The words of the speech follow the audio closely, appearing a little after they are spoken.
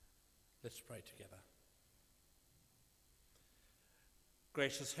Let's pray together.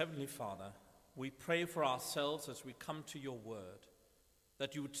 Gracious Heavenly Father, we pray for ourselves as we come to your word,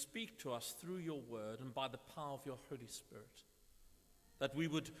 that you would speak to us through your word and by the power of your Holy Spirit, that we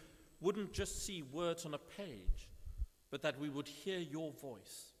wouldn't just see words on a page, but that we would hear your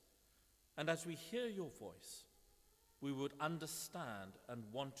voice. And as we hear your voice, we would understand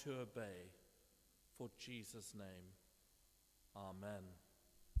and want to obey. For Jesus' name, amen.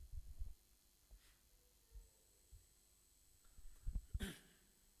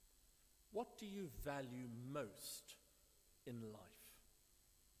 What do you value most in life?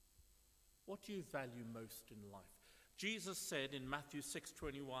 What do you value most in life? Jesus said in Matthew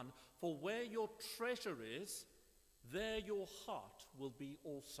 6:21, "For where your treasure is, there your heart will be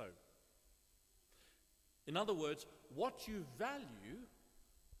also." In other words, what you value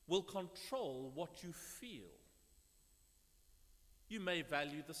will control what you feel. You may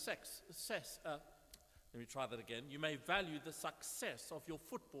value the You may value the success of your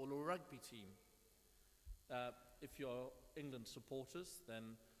football or rugby team. If you're England supporters,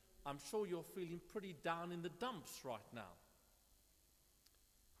 then I'm sure you're feeling pretty down in the dumps right now.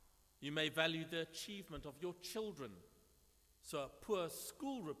 You may value the achievement of your children. So a poor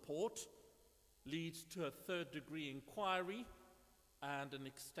school report leads to a third-degree inquiry and an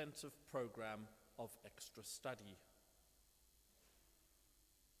extensive program of extra study.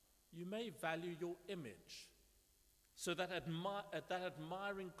 You may value your image, so that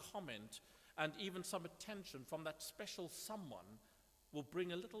admiring comment and even some attention from that special someone will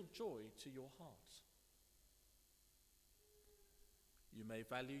bring a little joy to your heart. You may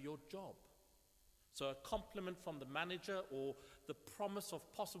value your job, so a compliment from the manager or the promise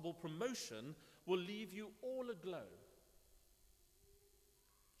of possible promotion will leave you all aglow.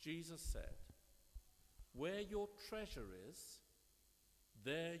 Jesus said, "Where your treasure is,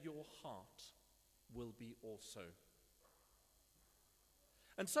 there your heart will be also."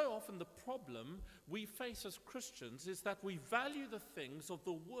 And so often the problem we face as Christians is that we value the things of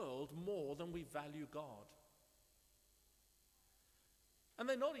the world more than we value God. And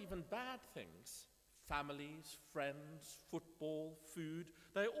they're not even bad things. Families, friends, football, food,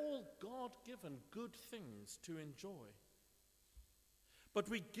 they're all God-given good things to enjoy. But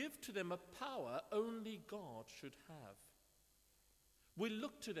we give to them a power only God should have. We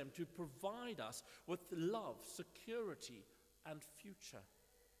look to them to provide us with love, security, and future.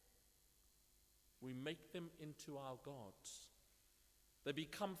 We make them into our gods. They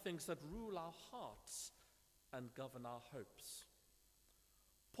become things that rule our hearts and govern our hopes.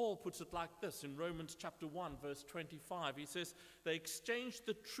 Paul puts it like this in Romans chapter 1, verse 25. He says, "They exchanged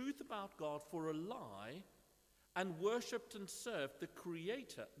the truth about God for a lie and worshipped and served the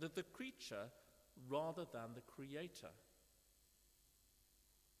creature rather than the Creator."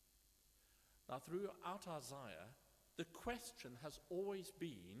 Now, throughout Isaiah, the question has always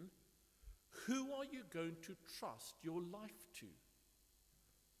been, who are you going to trust your life to?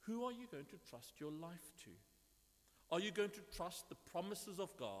 Who are you going to trust your life to? Are you going to trust the promises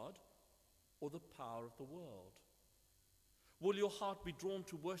of God or the power of the world? Will your heart be drawn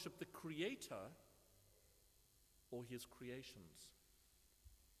to worship the Creator or his creations?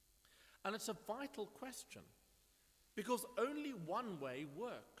 And it's a vital question, because only one way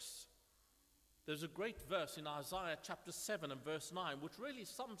works. There's a great verse in Isaiah chapter 7 and verse 9 which really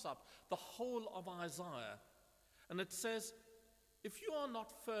sums up the whole of Isaiah. And it says, "If you are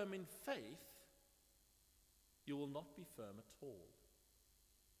not firm in faith, you will not be firm at all."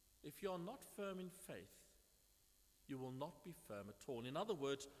 If you are not firm in faith, you will not be firm at all. In other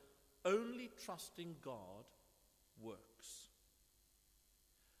words, only trusting God works.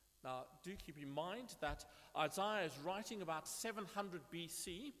 Now, do keep in mind that Isaiah is writing about 700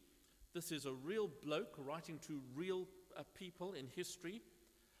 BC. This is a real bloke writing to real people in history.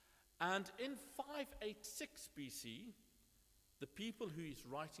 And in 586 BC, the people who he's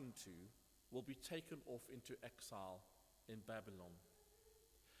writing to will be taken off into exile in Babylon.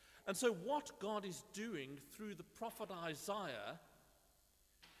 And so what God is doing through the prophet Isaiah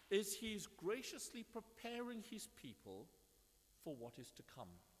is he's graciously preparing his people for what is to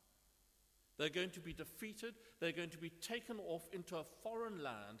come. They're going to be defeated, they're going to be taken off into a foreign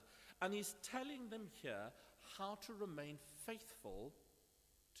land, and he's telling them here how to remain faithful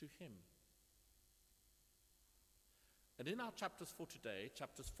to him. And in our chapters for today,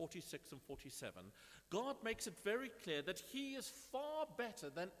 chapters 46 and 47, God makes it very clear that he is far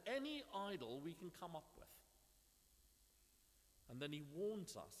better than any idol we can come up with. And then he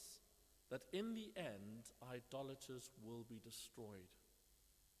warns us that in the end, idolaters will be destroyed.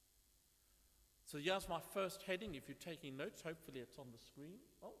 So here's my first heading. If you're taking notes, hopefully it's on the screen.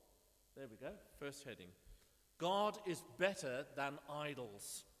 Oh, There we go, first heading. God is better than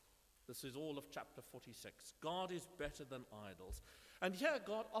idols. This is all of chapter 46. God is better than idols. And here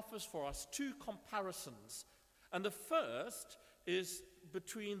God offers for us two comparisons. And the first is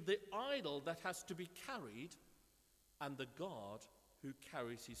between the idol that has to be carried and the God who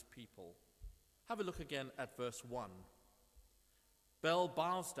carries his people. Have a look again at verse 1. Bel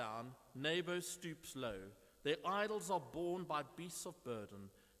bows down, Nebo stoops low. Their idols are borne by beasts of burden.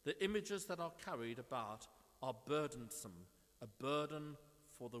 The images that are carried about are burdensome, a burden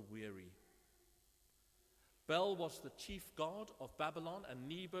for the weary. Bel was the chief god of Babylon, and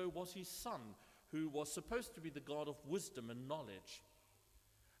Nebo was his son, who was supposed to be the god of wisdom and knowledge.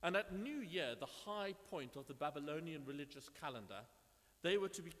 And at New Year, the high point of the Babylonian religious calendar, they were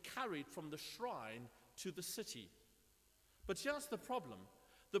to be carried from the shrine to the city. But here's the problem.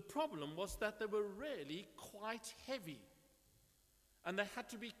 The problem was that they were really quite heavy. And they had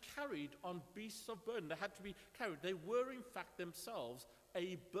to be carried on beasts of burden. They had to be carried. They were, in fact, themselves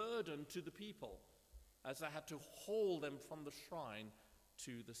a burden to the people, as they had to haul them from the shrine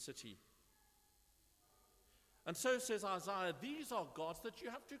to the city. And so says Isaiah, these are gods that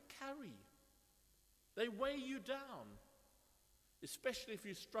you have to carry. They weigh you down, especially if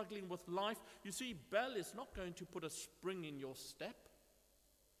you're struggling with life. You see, Bel is not going to put a spring in your step,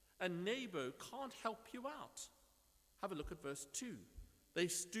 and Nebo can't help you out. Have a look at verse 2. They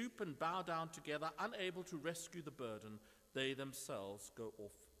stoop and bow down together, unable to rescue the burden. They themselves go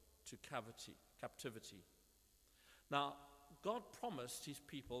off to captivity. Now, God promised his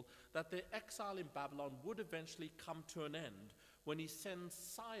people that their exile in Babylon would eventually come to an end when he sends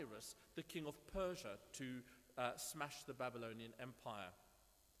Cyrus, the king of Persia, to smash the Babylonian Empire.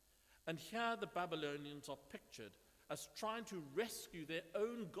 And here the Babylonians are pictured as trying to rescue their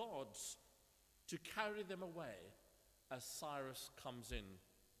own gods to carry them away as Cyrus comes in.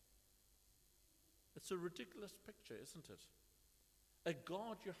 It's a ridiculous picture, isn't it? A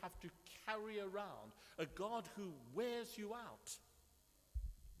God you have to carry around, a God who wears you out.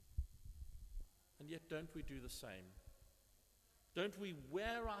 And yet don't we do the same? Don't we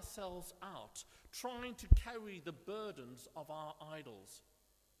wear ourselves out trying to carry the burdens of our idols,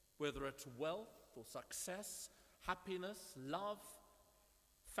 whether it's wealth or success, happiness, love,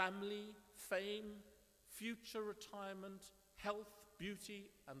 family, fame, future retirement, health, beauty,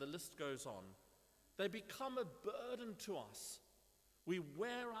 and the list goes on. They become a burden to us. We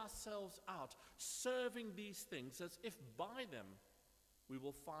wear ourselves out serving these things as if by them we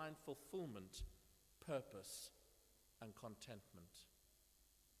will find fulfillment, purpose, and contentment.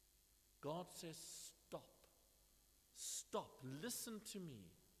 God says, stop. Stop. Listen to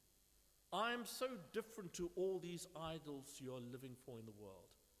me. I am so different to all these idols you are living for in the world.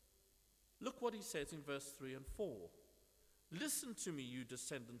 Look what he says in verse 3 and 4. Listen to me, you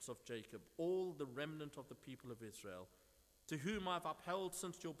descendants of Jacob, all the remnant of the people of Israel, to whom I have upheld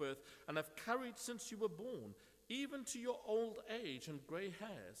since your birth and have carried since you were born, even to your old age and grey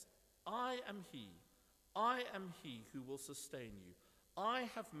hairs. I am he who will sustain you. I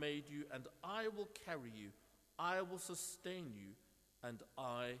have made you, and I will carry you. I will sustain you, and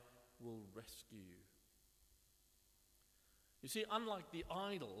I will rescue you. You see, unlike the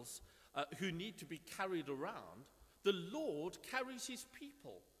idols who need to be carried around, the Lord carries his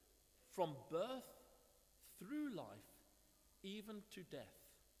people from birth through life, even to death.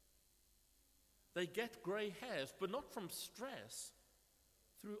 They get grey hairs, but not from stress,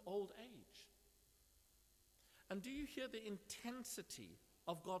 through old age. And do you hear the intensity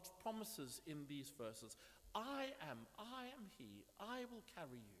of God's promises in these verses? I am he, I will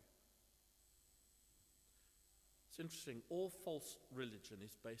carry you. It's interesting, all false religion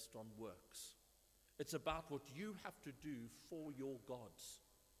is based on works. It's about what you have to do for your gods.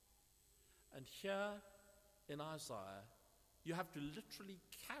 And here in Isaiah, you have to literally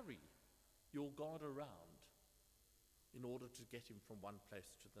carry your God around in order to get him from one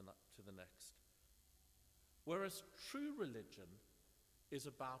place to the next. Whereas true religion is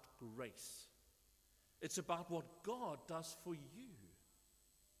about grace. It's about what God does for you.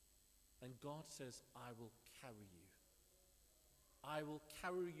 And God says, I will carry you. I will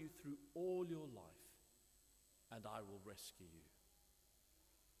carry you through all your life, and I will rescue you.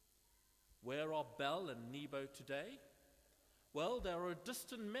 Where are Bel and Nebo today? Well, they are a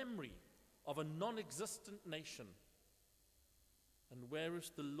distant memory of a non-existent nation. And where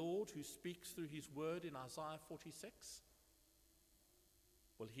is the Lord who speaks through his word in Isaiah 46?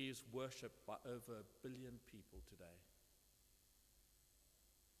 Well, he is worshipped by over 1 billion people today.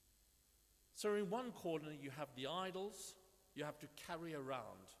 So in one corner you have the idols you have to carry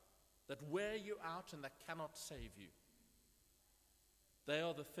around that wear you out and that cannot save you. They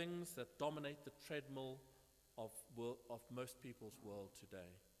are the things that dominate the treadmill of most people's world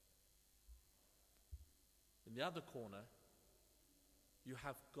today. In the other corner, you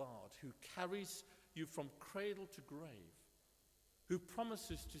have God who carries you from cradle to grave, who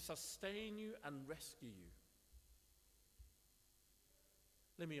promises to sustain you and rescue you.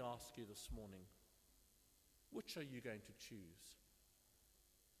 Let me ask you this morning, which are you going to choose?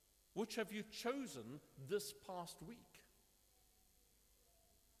 Which have you chosen this past week?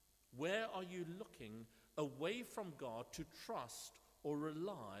 Where are you looking away from God to trust or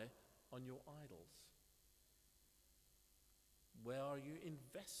rely on your idols? Where are you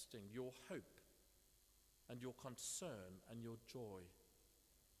investing your hope and your concern and your joy?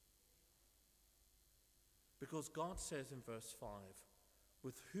 Because God says in verse 5,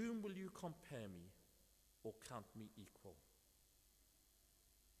 "With whom will you compare me or count me equal?"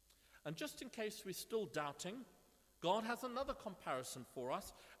 And just in case we're still doubting, God has another comparison for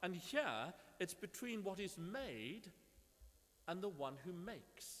us, and here it's between what is made and the one who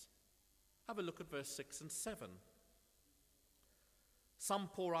makes. Have a look at verse 6 and 7. "Some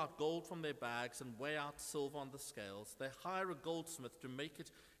pour out gold from their bags and weigh out silver on the scales. They hire a goldsmith to make it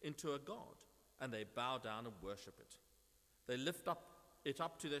into a god, and they bow down and worship it. They lift it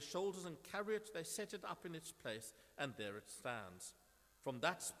up to their shoulders and carry it. They set it up in its place, and there it stands. From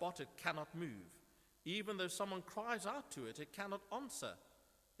that spot it cannot move. Even though someone cries out to it, it cannot answer.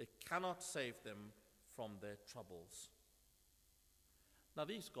 It cannot save them from their troubles." Now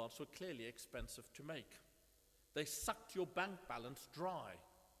these gods were clearly expensive to make. They sucked your bank balance dry.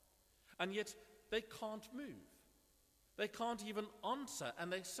 And yet they can't move. They can't even answer,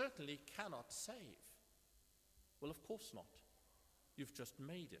 and they certainly cannot save. Well, of course not. You've just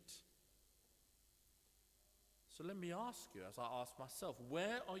made it. So let me ask you, as I ask myself,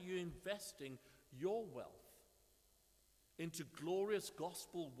 where are you investing your wealth? Into glorious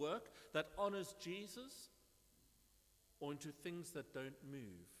gospel work that honors Jesus, or into things that don't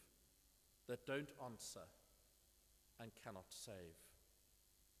move, that don't answer, and cannot save?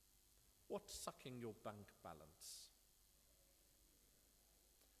 What's sucking your bank balance?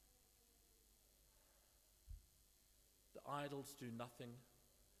 The idols do nothing.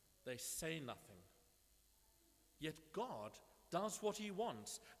 They say nothing. Yet God does what he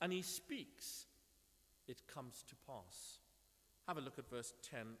wants, and he speaks. It comes to pass. Have a look at verse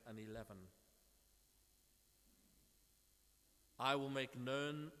 10 and 11. "I will make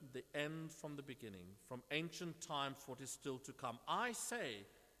known the end from the beginning, from ancient times what is still to come. I say,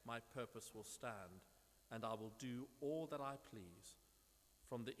 my purpose will stand, and I will do all that I please.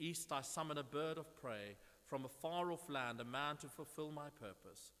 From the east I summon a bird of prey, from a far-off land a man to fulfill my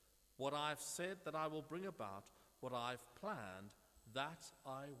purpose. What I have said that I will bring about, what I have planned, that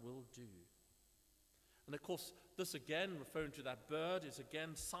I will do." And of course, this again, referring to that bird, is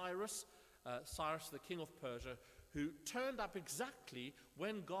again Cyrus, the king of Persia, who turned up exactly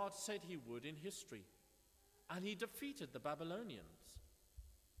when God said he would in history. And he defeated the Babylonians.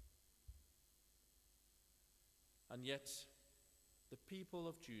 And yet, the people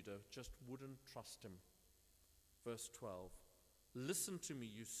of Judah just wouldn't trust him. Verse 12, "Listen to me,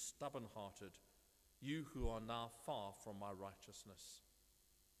 you stubborn-hearted, you who are now far from my righteousness."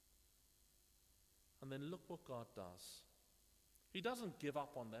 And then look what God does. He doesn't give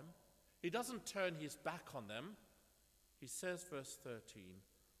up on them. He doesn't turn his back on them. He says, verse 13,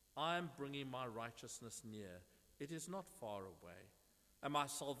 "I am bringing my righteousness near. It is not far away. And my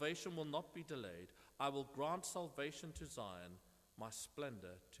salvation will not be delayed. I will grant salvation to Zion, my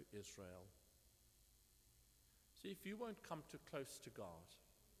splendor to Israel." See, if you won't come too close to God,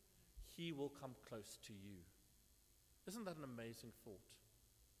 he will come close to you. Isn't that an amazing thought?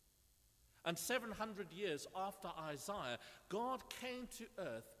 And 700 years after Isaiah, God came to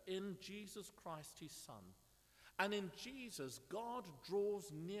earth in Jesus Christ, his Son. And in Jesus, God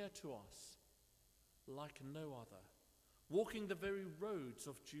draws near to us like no other, walking the very roads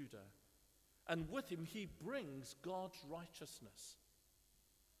of Judah. And with him, he brings God's righteousness.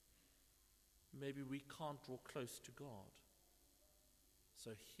 Maybe we can't draw close to God,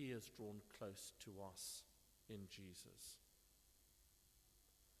 so he is drawn close to us in Jesus.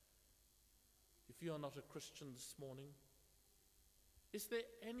 If you are not a Christian this morning, is there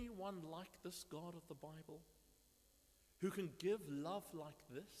anyone like this God of the Bible who can give love like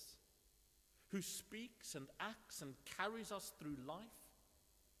this, who speaks and acts and carries us through life,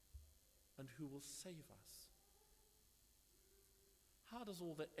 and who will save us? How does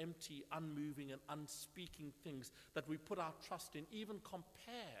all the empty, unmoving, and unspeaking things that we put our trust in even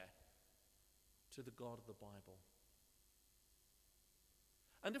compare to the God of the Bible?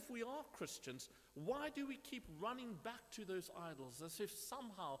 And if we are Christians, why do we keep running back to those idols as if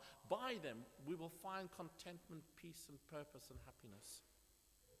somehow by them we will find contentment, peace, and purpose and happiness?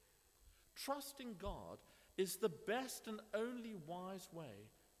 Trusting God is the best and only wise way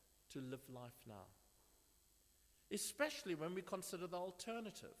to live life now, especially when we consider the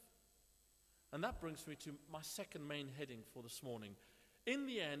alternative. And that brings me to my second main heading for this morning. In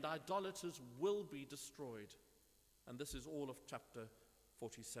the end, idolaters will be destroyed. And this is all of chapter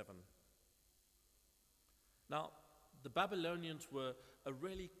 47. Now, the Babylonians were a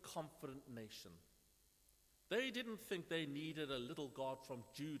really confident nation. They didn't think they needed a little God from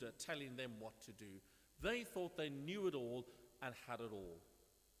Judah telling them what to do. They thought they knew it all and had it all.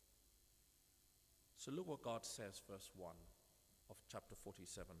 So look what God says, verse 1 of chapter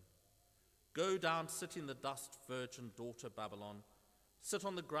 47. Go down, sit in the dust, virgin daughter Babylon. Sit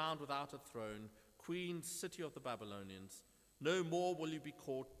on the ground without a throne, queen, city of the Babylonians. No more will you be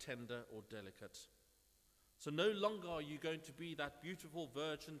called tender or delicate. So no longer are you going to be that beautiful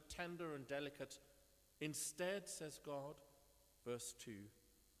virgin, tender and delicate. Instead, says God, verse 2,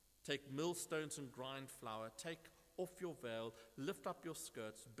 take millstones and grind flour, take off your veil, lift up your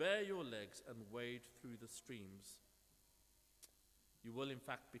skirts, bare your legs, and wade through the streams. You will in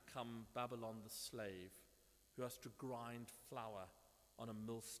fact become Babylon the slave, who has to grind flour on a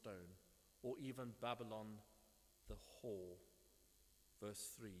millstone, or even Babylon the whore.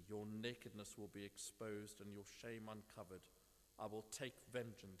 Verse 3, your nakedness will be exposed and your shame uncovered. I will take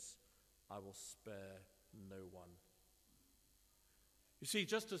vengeance. I will spare no one. You see,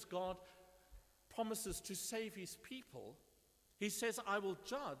 just as God promises to save his people, he says, I will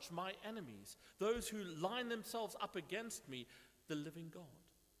judge my enemies, those who line themselves up against me, the living God.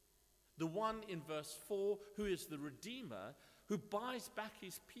 The one in verse 4 who is the Redeemer, who buys back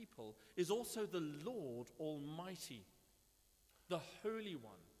his people, is also the Lord Almighty, the Holy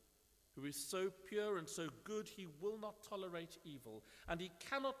One, who is so pure and so good he will not tolerate evil, and he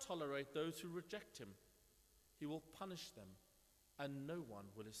cannot tolerate those who reject him. He will punish them, and no one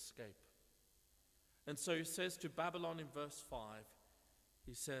will escape. And so he says to Babylon in verse 5,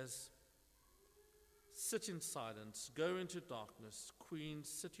 he says, sit in silence, go into darkness, queen,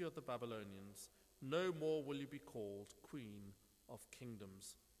 city of the Babylonians. No more will you be called queen of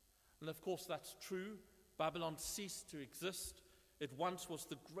kingdoms. And of course that's true. Babylon ceased to exist. It once was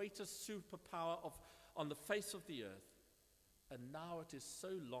the greatest superpower on the face of the earth. And now it is so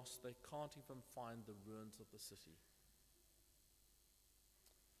lost they can't even find the ruins of the city.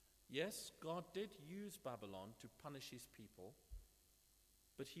 Yes, God did use Babylon to punish his people,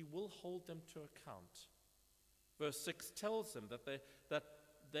 but he will hold them to account. Verse 6 tells them that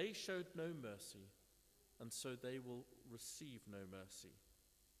they showed no mercy, and so they will receive no mercy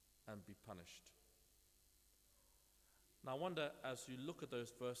and be punished. Now I wonder, as you look at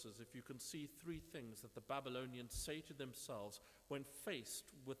those verses, if you can see three things that the Babylonians say to themselves when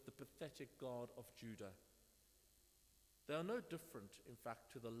faced with the pathetic God of Judah. They are no different, in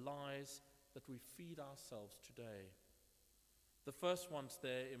fact, to the lies that we feed ourselves today. The first one's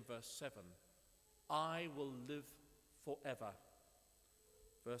there in verse 7. I will live forever.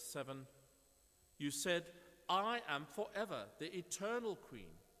 Verse 7, you said, I am forever, the eternal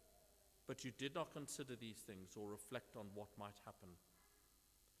queen. But you did not consider these things or reflect on what might happen.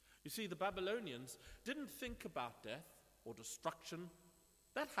 You see, the Babylonians didn't think about death or destruction.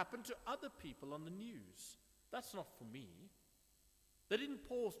 That happened to other people on the news. That's not for me. They didn't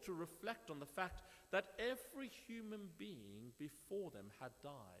pause to reflect on the fact that every human being before them had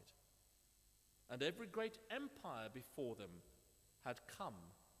died, and every great empire before them had come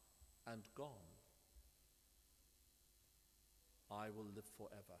and gone. I will live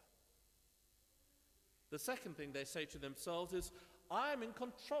forever. The second thing they say to themselves is, I am in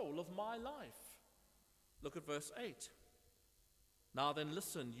control of my life. Look at verse 8. Now then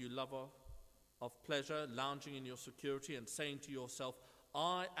listen, you lover of pleasure, lounging in your security and saying to yourself,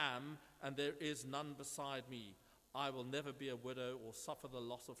 I am, and there is none beside me. I will never be a widow or suffer the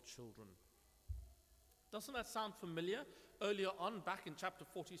loss of children. Doesn't that sound familiar? Earlier on, back in chapter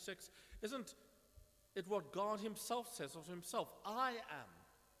 46, isn't it what God himself says of himself? I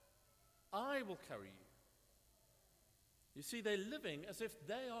am. I will carry you. You see, they're living as if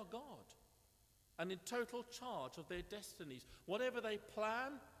they are God and in total charge of their destinies. Whatever they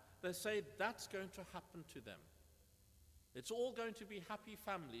plan, they say that's going to happen to them. It's all going to be happy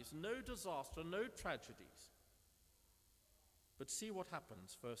families, no disaster, no tragedies. But see what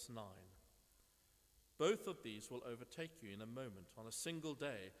happens, verse 9. Both of these will overtake you in a moment, on a single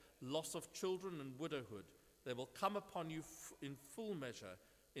day. Loss of children and widowhood, they will come upon you in full measure,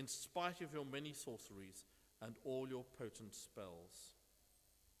 in spite of your many sorceries and all your potent spells.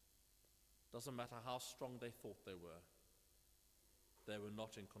 Doesn't matter how strong they thought they were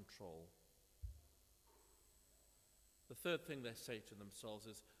not in control. The third thing they say to themselves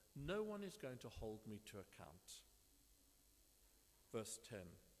is, no one is going to hold me to account. Verse 10.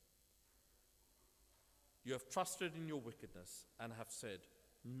 You have trusted in your wickedness and have said,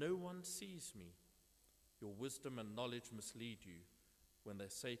 no one sees me. Your wisdom and knowledge mislead you when they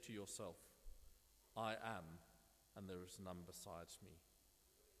say to yourself, I am, and there is none besides me.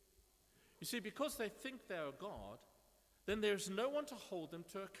 You see, because they think they are God, then there is no one to hold them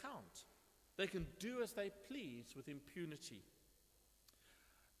to account. They can do as they please with impunity.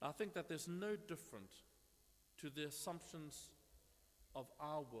 I think that there's no different to the assumptions of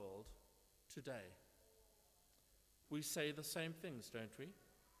our world today. We say the same things, don't we?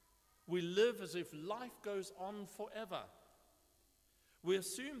 We live as if life goes on forever. We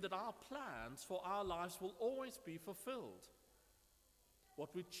assume that our plans for our lives will always be fulfilled.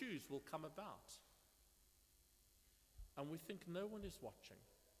 What we choose will come about. And we think no one is watching,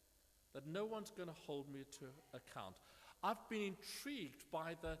 that no one's going to hold me to account. I've been intrigued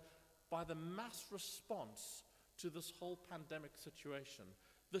by the mass response to this whole pandemic situation.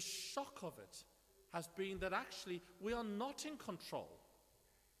 The shock of it has been that actually we are not in control,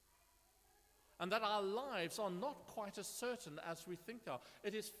 and that our lives are not quite as certain as we think they are.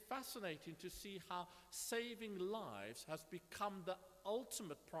 It is fascinating to see how saving lives has become the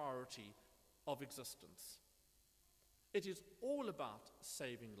ultimate priority of existence. It is all about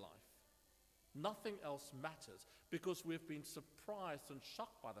saving life. Nothing else matters, because we've been surprised and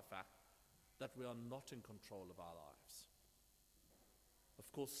shocked by the fact that we are not in control of our lives.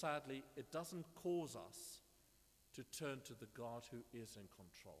 Of course, sadly, it doesn't cause us to turn to the God who is in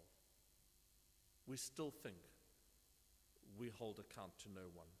control. We still think we hold account to no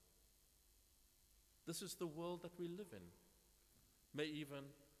one. This is the world that we live in. May even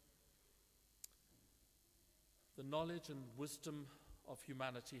the knowledge and wisdom of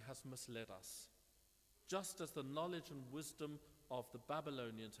humanity has misled us, just as the knowledge and wisdom of the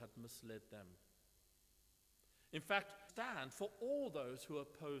Babylonians had misled them. In fact, stand for all those who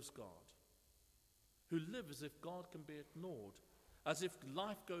oppose God, who live as if God can be ignored, as if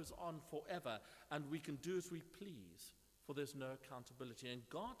life goes on forever and we can do as we please, for there's no accountability. And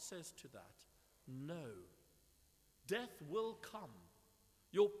God says to that, no, death will come.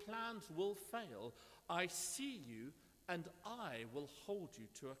 Your plans will fail. I see you, and I will hold you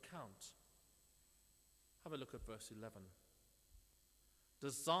to account. Have a look at verse 11.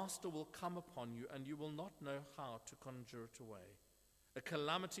 Disaster will come upon you, and you will not know how to conjure it away. A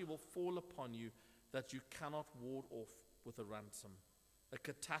calamity will fall upon you that you cannot ward off with a ransom. A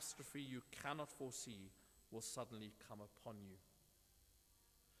catastrophe you cannot foresee will suddenly come upon you.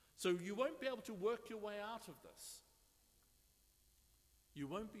 So you won't be able to work your way out of this. You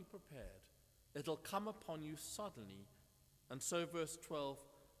won't be prepared. It'll come upon you suddenly. And so verse 12,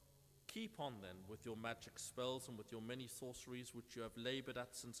 keep on then with your magic spells and with your many sorceries which you have labored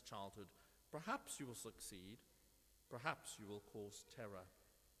at since childhood. Perhaps you will succeed. Perhaps you will cause terror.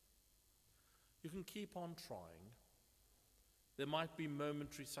 You can keep on trying. There might be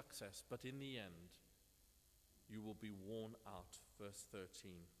momentary success, but in the end, you will be worn out. Verse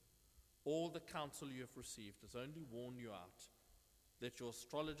 13. All the counsel you have received has only worn you out. Let your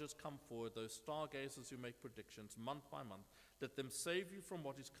astrologers come forward, those stargazers who make predictions month by month. Let them save you from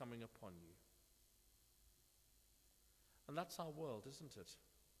what is coming upon you. And that's our world, isn't it?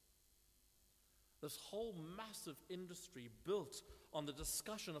 This whole massive industry built on the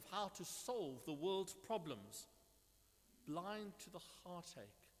discussion of how to solve the world's problems, blind to the heartache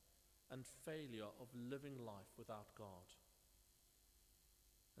and failure of living life without God.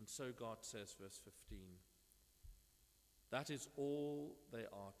 And so God says, verse 15, that is all they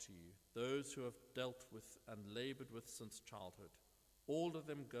are to you, those who have dealt with and labored with since childhood. All of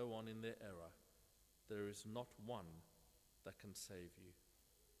them go on in their error. There is not one that can save you.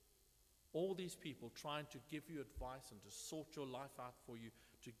 All these people trying to give you advice and to sort your life out for you,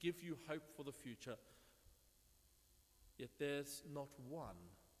 to give you hope for the future, yet there's not one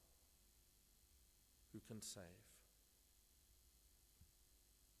who can save.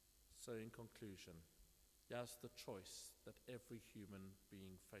 So in conclusion, here's the choice that every human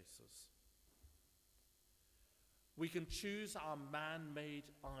being faces. We can choose our man-made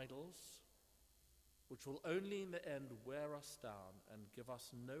idols, which will only in the end wear us down and give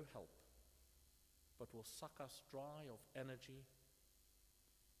us no help, but will suck us dry of energy.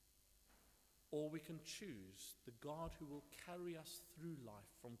 Or we can choose the God who will carry us through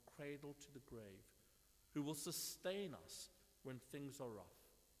life from cradle to the grave, who will sustain us when things are rough,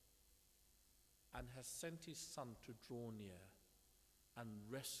 and has sent his Son to draw near and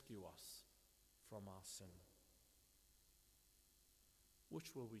rescue us from our sin.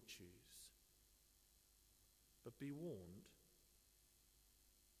 Which will we choose? But be warned,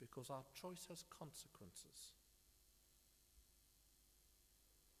 because our choice has consequences.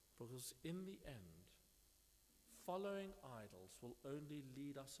 Because in the end, following idols will only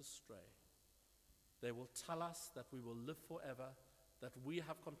lead us astray. They will tell us that we will live forever, that we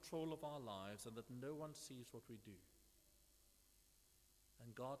have control of our lives, and that no one sees what we do.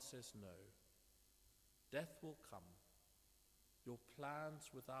 And God says, no. Death will come. Your plans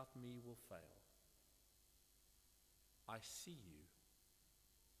without me will fail. I see you,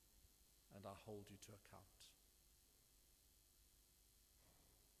 and I hold you to account.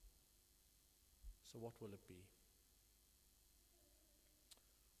 So what will it be?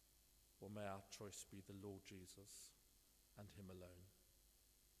 Or may our choice be the Lord Jesus and him alone.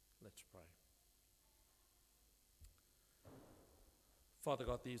 Let's pray. Father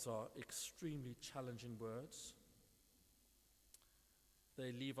God, these are extremely challenging words.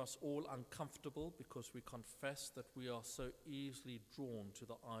 They leave us all uncomfortable because we confess that we are so easily drawn to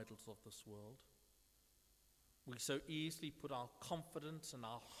the idols of this world. We so easily put our confidence and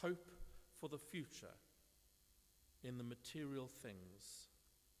our hope for the future in the material things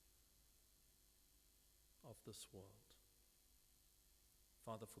of this world.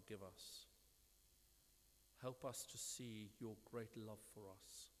 Father, forgive us. Help us to see your great love for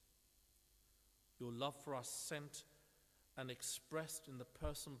us. Your love for us sent and expressed in the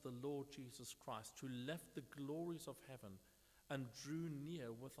person of the Lord Jesus Christ, who left the glories of heaven and drew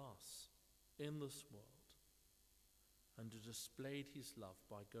near with us in this world, and who displayed his love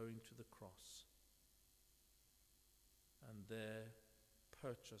by going to the cross, and there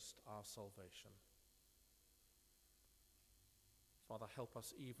purchased our salvation. Father, help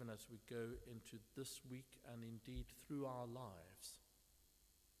us even as we go into this week and indeed through our lives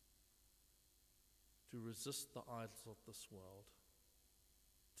to resist the idols of this world,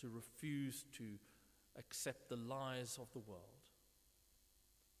 to refuse to accept the lies of the world,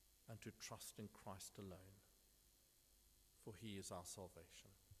 and to trust in Christ alone, for he is our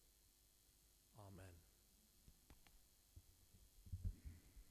salvation.